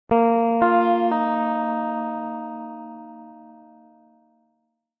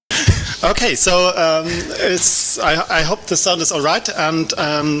Okay, so I hope the sound is all right, and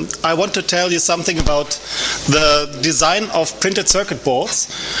I want to tell you something about the design of printed circuit boards.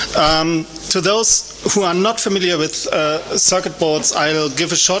 To those who are not familiar with circuit boards, I'll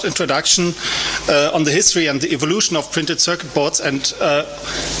give a short introduction on the history and the evolution of printed circuit boards, and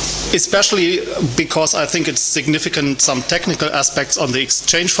especially because I think it's significant, some technical aspects on the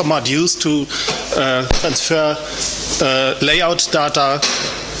exchange format used to transfer layout data.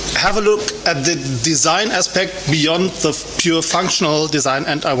 Have a look at the design aspect beyond the pure functional design,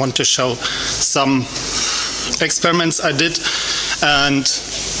 and I want to show some experiments I did, and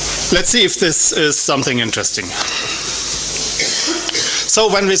let's see if this is something interesting. So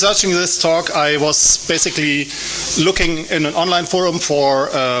when researching this talk, I was basically looking in an online forum for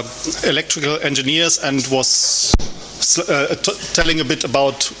electrical engineers and was telling a bit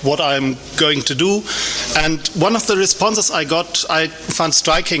about what I'm going to do. And one of the responses I got, I found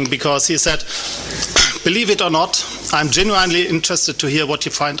striking, because he said, "Believe it or not, I'm genuinely interested to hear what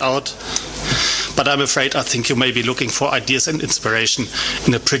you find out, but I'm afraid I think you may be looking for ideas and inspiration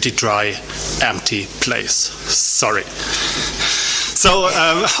in a pretty dry, empty place. Sorry." So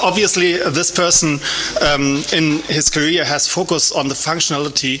obviously this person in his career has focused on the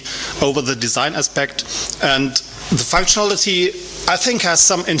functionality over the design aspect, and the functionality I think has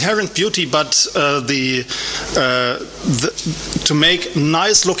some inherent beauty, but to make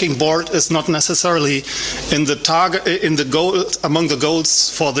nice looking board is not necessarily in the target, in the goal, among the goals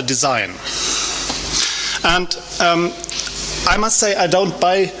for the design. And I must say I don't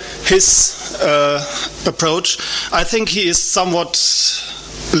buy his approach. I think he is somewhat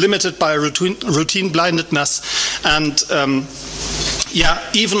limited by routine blindness, and yeah,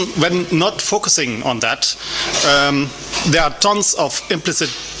 even when not focusing on that, there are tons of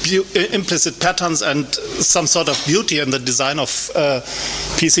implicit patterns and some sort of beauty in the design of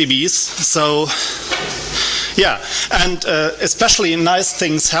PCBs. So yeah, and especially nice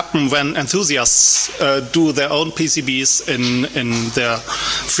things happen when enthusiasts do their own PCBs in their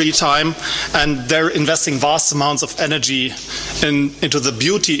free time, and they're investing vast amounts of energy into the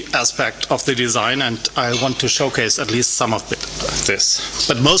beauty aspect of the design, and I want to showcase at least some of this.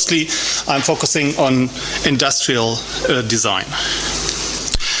 But mostly I'm focusing on industrial design.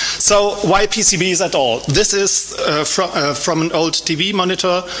 So why PCBs at all? This is from an old TV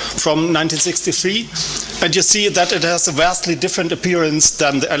monitor from 1963, and you see that it has a vastly different appearance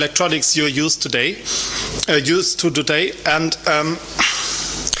than the electronics you're used to today, and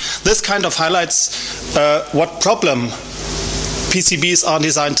this kind of highlights what problem PCBs are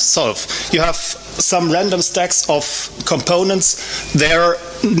designed to solve. You have some random stacks of components. They're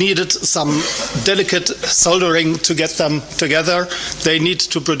needed some delicate soldering to get them together. They need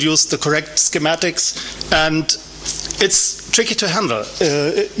to produce the correct schematics, and it's tricky to handle.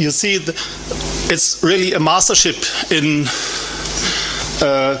 You see, it's really a mastership in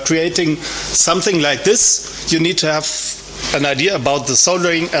creating something like this. You need to have an idea about the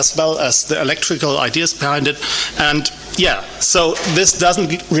soldering as well as the electrical ideas behind it, and yeah, so this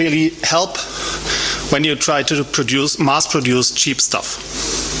doesn't really help when you try to mass-produce cheap stuff.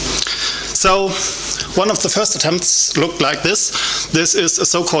 So one of the first attempts looked like this. This is a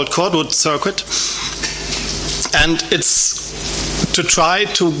so-called cordwood circuit, and it's to try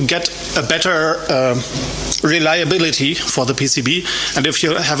to get a better reliability for the PCB. And if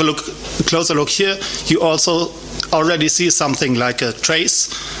you have a closer look here, you also already see something like a trace,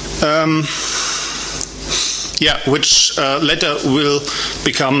 yeah, which later will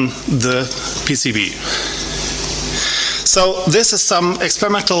become the PCB. So this is some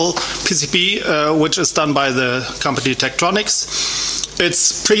experimental PCB which is done by the company Tektronix.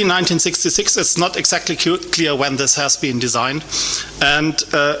 It's pre-1966. It's not exactly clear when this has been designed, and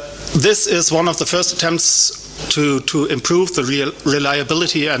this is one of the first attempts to improve the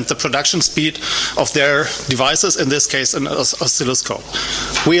reliability and the production speed of their devices, in this case an oscilloscope.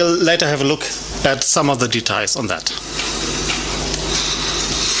 We'll later have a look at some of the details on that.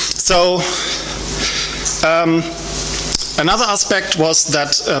 So another aspect was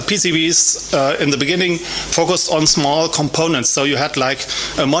that PCBs in the beginning focused on small components. So you had like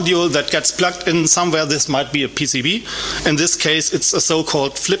a module that gets plugged in somewhere. This might be a PCB. In this case, it's a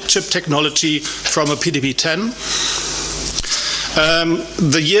so-called flip chip technology from a PDB-10.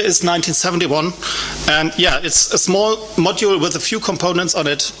 The year is 1971, and yeah, it's a small module with a few components on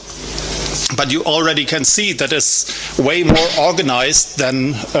it, but you already can see that it's way more organized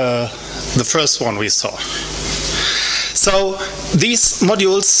than the first one we saw. So these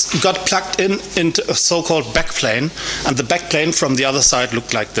modules got plugged into a so-called backplane, and the backplane from the other side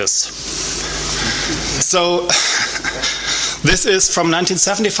looked like this. So This is from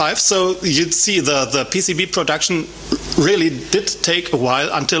 1975, so you'd see the PCB production really did take a while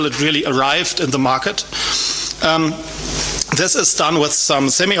until it really arrived in the market. This is done with some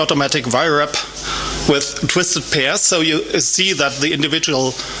semi-automatic wire wrap with twisted pairs, so you see that the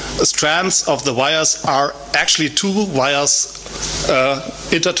individual strands of the wires are actually two wires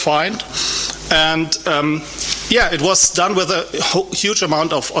intertwined. And yeah, it was done with a huge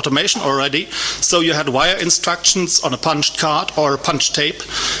amount of automation already. So you had wire instructions on a punched card or punch tape.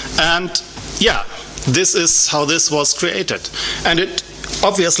 And yeah, this is how this was created. And it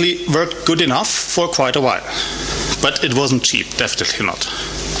obviously worked good enough for quite a while. But it wasn't cheap, definitely not.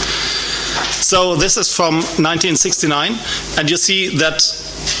 So this is from 1969. And you see that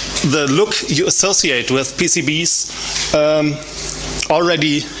the look you associate with PCBs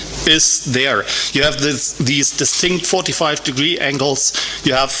already is there. You have these distinct 45-degree angles.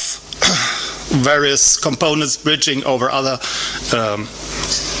 You have various components bridging over other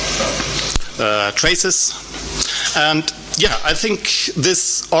traces. And yeah, I think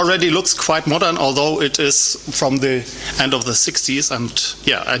this already looks quite modern, although it is from the end of the 60s. And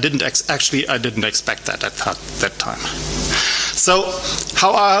yeah, I didn't expect that at that time. So,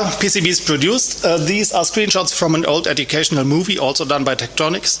 how are PCBs produced? These are screenshots from an old educational movie, also done by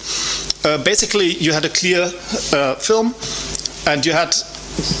Tektronix. Basically, you had a clear film, and you had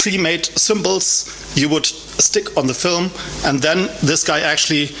pre-made symbols you would stick on the film, and then this guy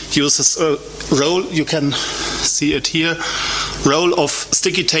actually uses a roll, you can see it here, roll of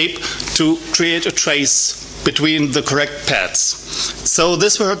sticky tape to create a trace between the correct pads. So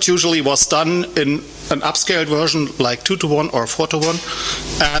this work usually was done in an upscaled version like 2:1 or 4:1,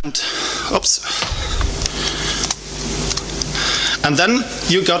 and oops. And then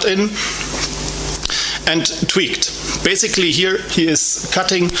you got in and tweaked. Basically here he is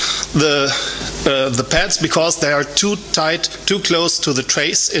cutting the pads because they are too tight, too close to the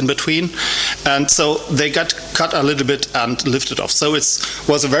trace in between, and so they got cut a little bit and lifted off. So it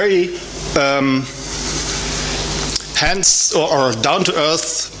was a very hands or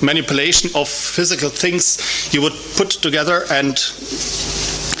down-to-earth manipulation of physical things you would put together and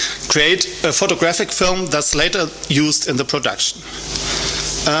create a photographic film that's later used in the production.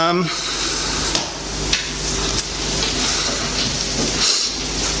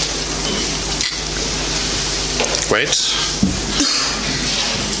 Wait.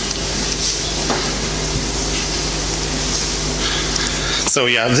 So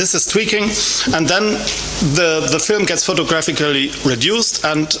yeah, this is tweaking, and then the film gets photographically reduced,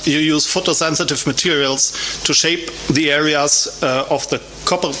 and you use photosensitive materials to shape the areas of the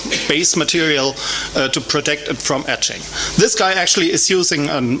copper base material to protect it from etching. This guy actually is using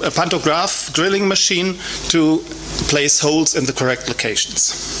a pantograph drilling machine to place holes in the correct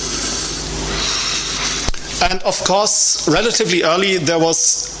locations. And of course, relatively early there were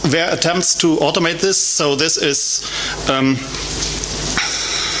attempts to automate this. So this is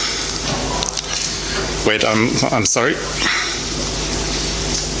wait, I'm sorry.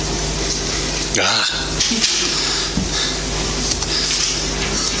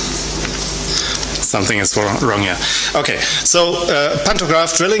 Something is wrong here. Okay, so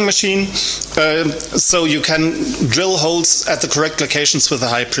pantograph drilling machine, so you can drill holes at the correct locations with a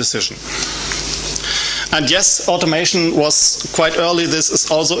high precision. And yes, automation was quite early. This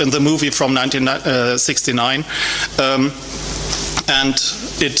is also in the movie from 1969. And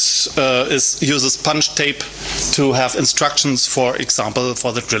it uses punch tape to have instructions, for example,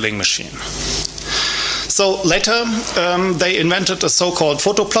 for the drilling machine. So later, they invented a so-called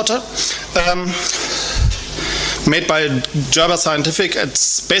photoplotter made by Gerber Scientific.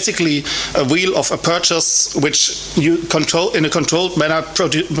 It's basically a wheel of apertures which you control in a controlled manner,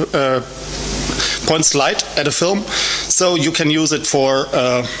 points light at a film, so you can use it for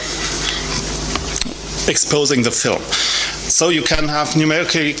exposing the film. So you can have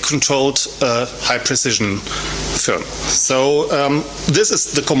numerically controlled high precision film. So this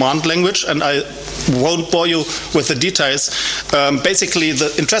is the command language, and I won't bore you with the details. Basically,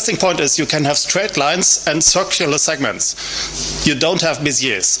 the interesting point is you can have straight lines and circular segments. You don't have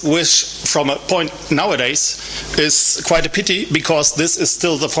Béziers, which from a point nowadays is quite a pity, because this is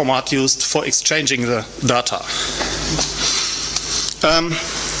still the format used for exchanging the data.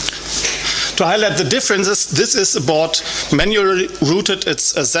 To highlight the differences, this is a board manually routed.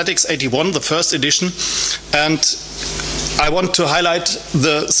 It's a ZX81, the first edition, and I want to highlight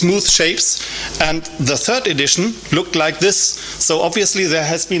the smooth shapes. And the third edition looked like this. So obviously there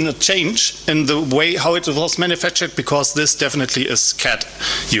has been a change in the way how it was manufactured, because this definitely is CAD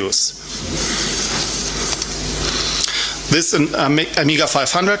use. This is an Amiga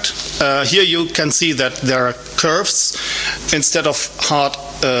 500. Here you can see that there are curves instead of hard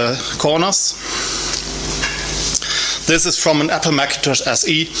corners. This is from an Apple Macintosh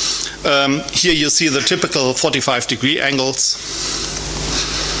SE. Here you see the typical 45-degree angles.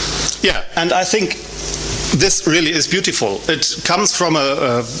 Yeah, and I think this really is beautiful. It comes from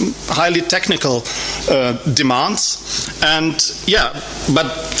a highly technical demands, and yeah,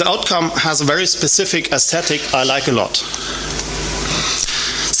 but the outcome has a very specific aesthetic I like a lot.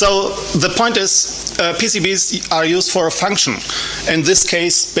 So the point is, PCBs are used for a function. In this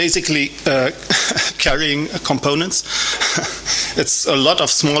case, basically carrying components. It's a lot of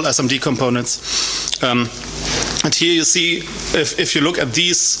small SMD components. And here you see, if you look at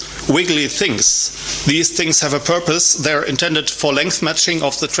these wiggly things have a purpose. They're intended for length matching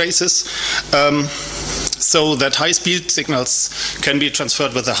of the traces, so that high-speed signals can be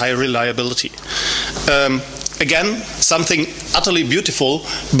transferred with a high reliability. Again, something utterly beautiful,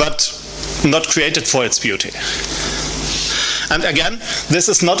 but not created for its beauty. And again, this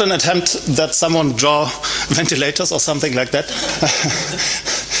is not an attempt that someone draw ventilators or something like that.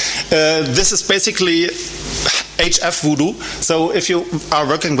 This is basically HF voodoo. So if you are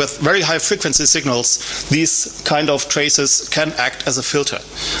working with very high frequency signals, these kind of traces can act as a filter.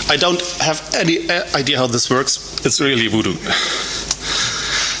 I don't have any idea how this works. It's really voodoo.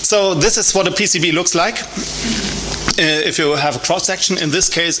 So this is what a PCB looks like. If you have a cross-section, in this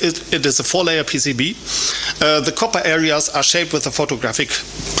case it is a 4-layer PCB. The copper areas are shaped with a photographic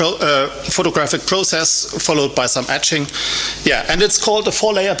process followed by some etching. Yeah, and it's called a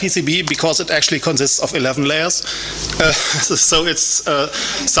 4-layer PCB because it actually consists of 11 layers. So it's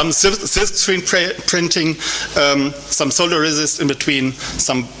some silk screen printing, some solder resist in between,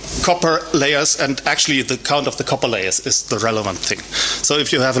 some copper layers, and actually the count of the copper layers is the relevant thing. So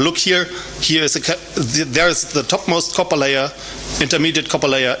if you have a look here, there is the topmost copper layer, intermediate copper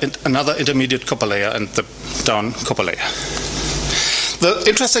layer, and another intermediate copper layer, and the down copper layer. The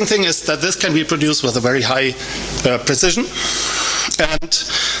interesting thing is that this can be produced with a very high precision, and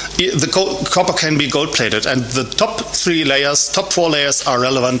the copper can be gold plated, and the top 4 layers are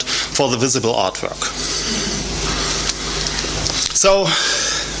relevant for the visible artwork. So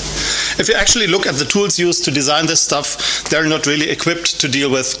if you actually look at the tools used to design this stuff, they're not really equipped to deal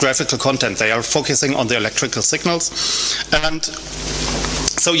with graphical content. They are focusing on the electrical signals. And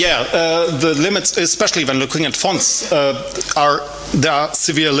so yeah, the limits, especially when looking at fonts, there are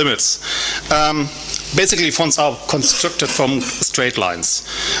severe limits. Basically, fonts are constructed from straight lines.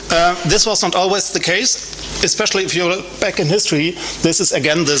 This was not always the case, especially if you look back in history. This is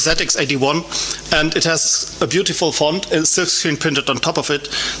again the ZX81, and it has a beautiful font, silk screen printed on top of it.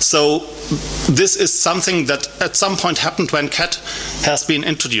 So this is something that at some point happened when CAT has been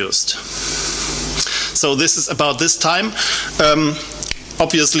introduced. So this is about this time.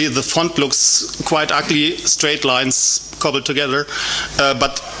 Obviously, the font looks quite ugly, straight lines cobbled together,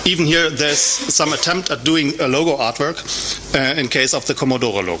 but even here there's some attempt at doing a logo artwork in case of the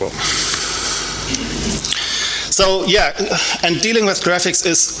Commodore logo. So yeah, and dealing with graphics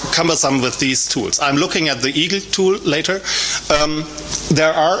is cumbersome with these tools. I'm looking at the Eagle tool later.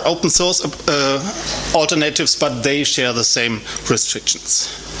 There are open source alternatives, but they share the same restrictions.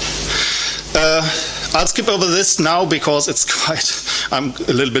 I'll skip over this now because it's I'm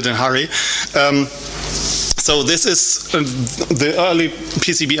a little bit in a hurry. So this is the early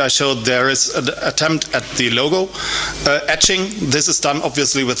PCB I showed. There is an attempt at the logo etching. This is done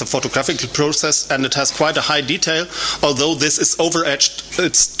obviously with a photographic process, and it has quite a high detail. Although this is over-etched,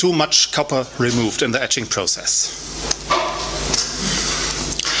 it's too much copper removed in the etching process.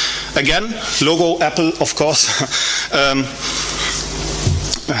 Again, logo Apple, of course,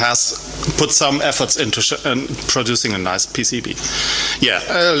 has put some efforts into producing a nice PCB. Yeah,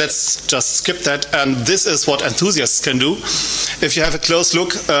 let's just skip that. And this is what enthusiasts can do. If you have a close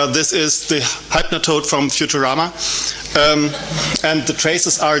look, this is the Hypnotoad from Futurama. And the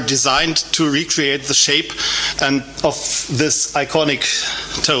traces are designed to recreate the shape of this iconic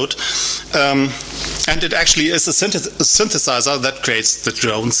toad. And it actually is a synthesizer that creates the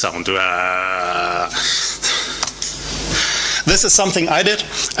drone sound. This is something I did,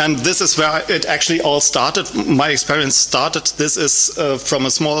 and this is where it actually all started. My experience started. This is from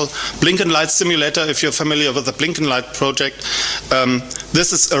a small Blinken Light simulator, if you're familiar with the Blinken Light project.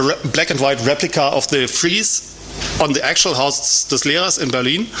 This is a black and white replica of the frieze on the actual Haus des Lehrers in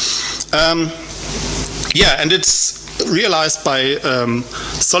Berlin. Yeah, and it's realized by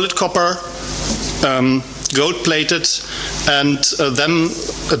solid copper, gold-plated, and then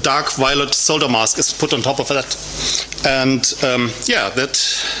a dark violet solder mask is put on top of that. And yeah, that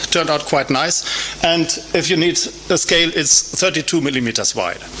turned out quite nice. And if you need a scale, it's 32 millimeters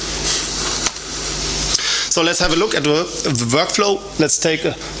wide. So let's have a look at the workflow. Let's take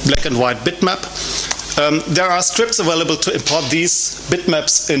a black and white bitmap. There are scripts available to import these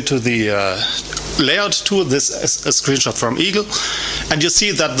bitmaps into the layout tool. This is a screenshot from Eagle. And you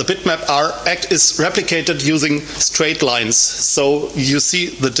see that the bitmap is replicated using straight lines. So you see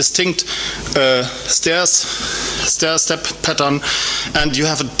the distinct stair-step pattern. And you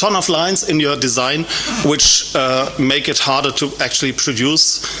have a ton of lines in your design which make it harder to actually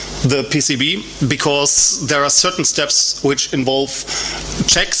produce the PCB, because there are certain steps which involve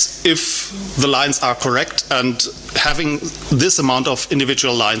checks if the lines are correct, and having this amount of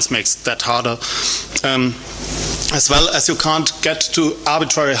individual lines makes that harder. As well as you can't get to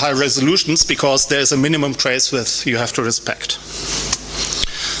arbitrary high resolutions because there's a minimum trace width you have to respect.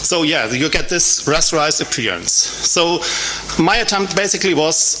 So yeah, you get this rasterized appearance. So my attempt basically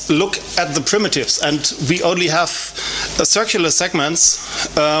was look at the primitives, and we only have circular segments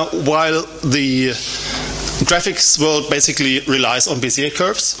while the graphics world basically relies on Bezier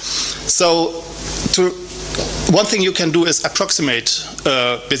curves. So one thing you can do is approximate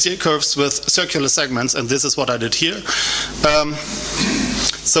Bezier curves with circular segments, and this is what I did here.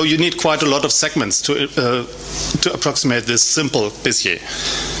 So you need quite a lot of segments to approximate this simple Bezier.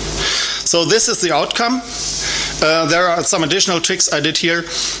 So this is the outcome. There are some additional tricks I did here.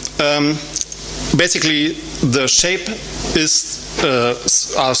 Basically, the shape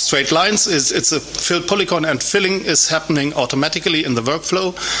are straight lines. It's a filled polygon, and filling is happening automatically in the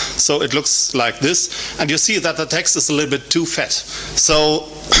workflow. So it looks like this. And you see that the text is a little bit too fat. So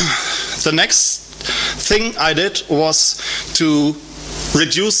the next thing I did was to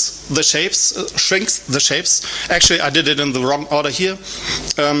reduce the shapes, shrink the shapes. Actually, I did it in the wrong order here.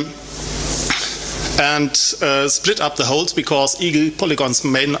 And split up the holes, because Eagle polygons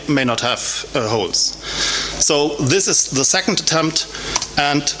may not have holes. So this is the second attempt,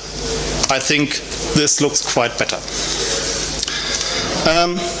 and I think this looks quite better.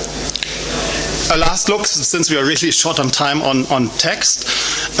 A last look, since we are really short on time, on text.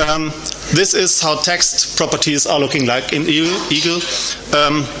 This is how text properties are looking like in Eagle.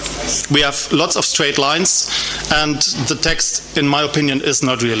 We have lots of straight lines, and the text, in my opinion, is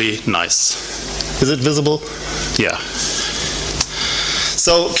not really nice. Is it visible? Yeah.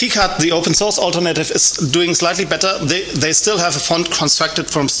 So KiCad, the open source alternative, is doing slightly better. They still have a font constructed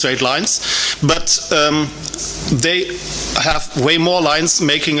from straight lines, but they have way more lines,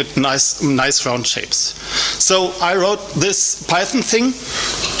 making it nice round shapes. So I wrote this Python thing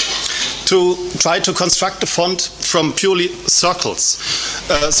to try to construct a font from purely circles,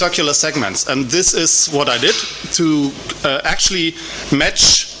 circular segments. And this is what I did to actually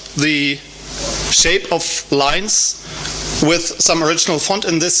match the shape of lines with some original font.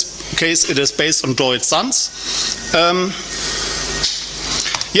 In this case, it is based on Droid Sans.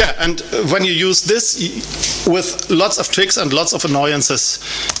 Yeah, and when you use this with lots of tricks and lots of annoyances,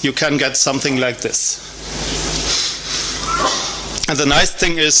 you can get something like this. And the nice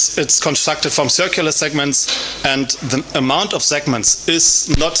thing is it's constructed from circular segments, and the amount of segments is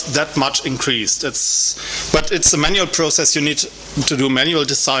not that much increased. But it's a manual process. You need to do manual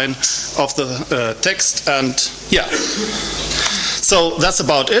design of the text, and yeah. So that's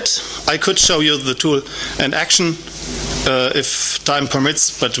about it. I could show you the tool in action if time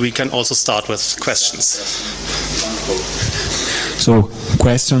permits, but we can also start with questions. So,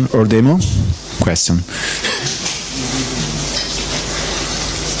 question or demo? Question.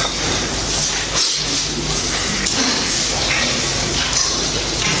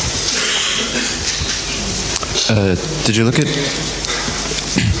 Did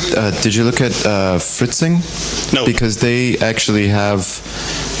you look at Fritzing? No. Because they actually have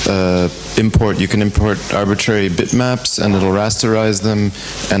import. You can import arbitrary bitmaps, and it'll rasterize them.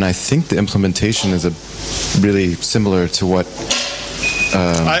 And I think the implementation is really similar to what.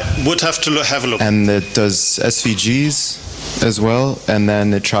 I would have to have a look. And it does SVGs as well, and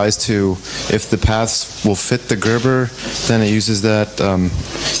then it tries to, if the paths will fit the Gerber, then it uses that.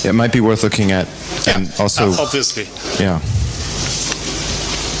 It might be worth looking at. Yeah, and also, obviously. Yeah.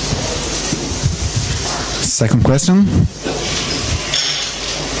 Second question.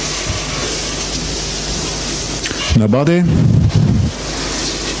 Nobody?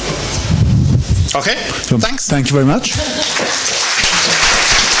 Okay, So, thanks. Thank you very much.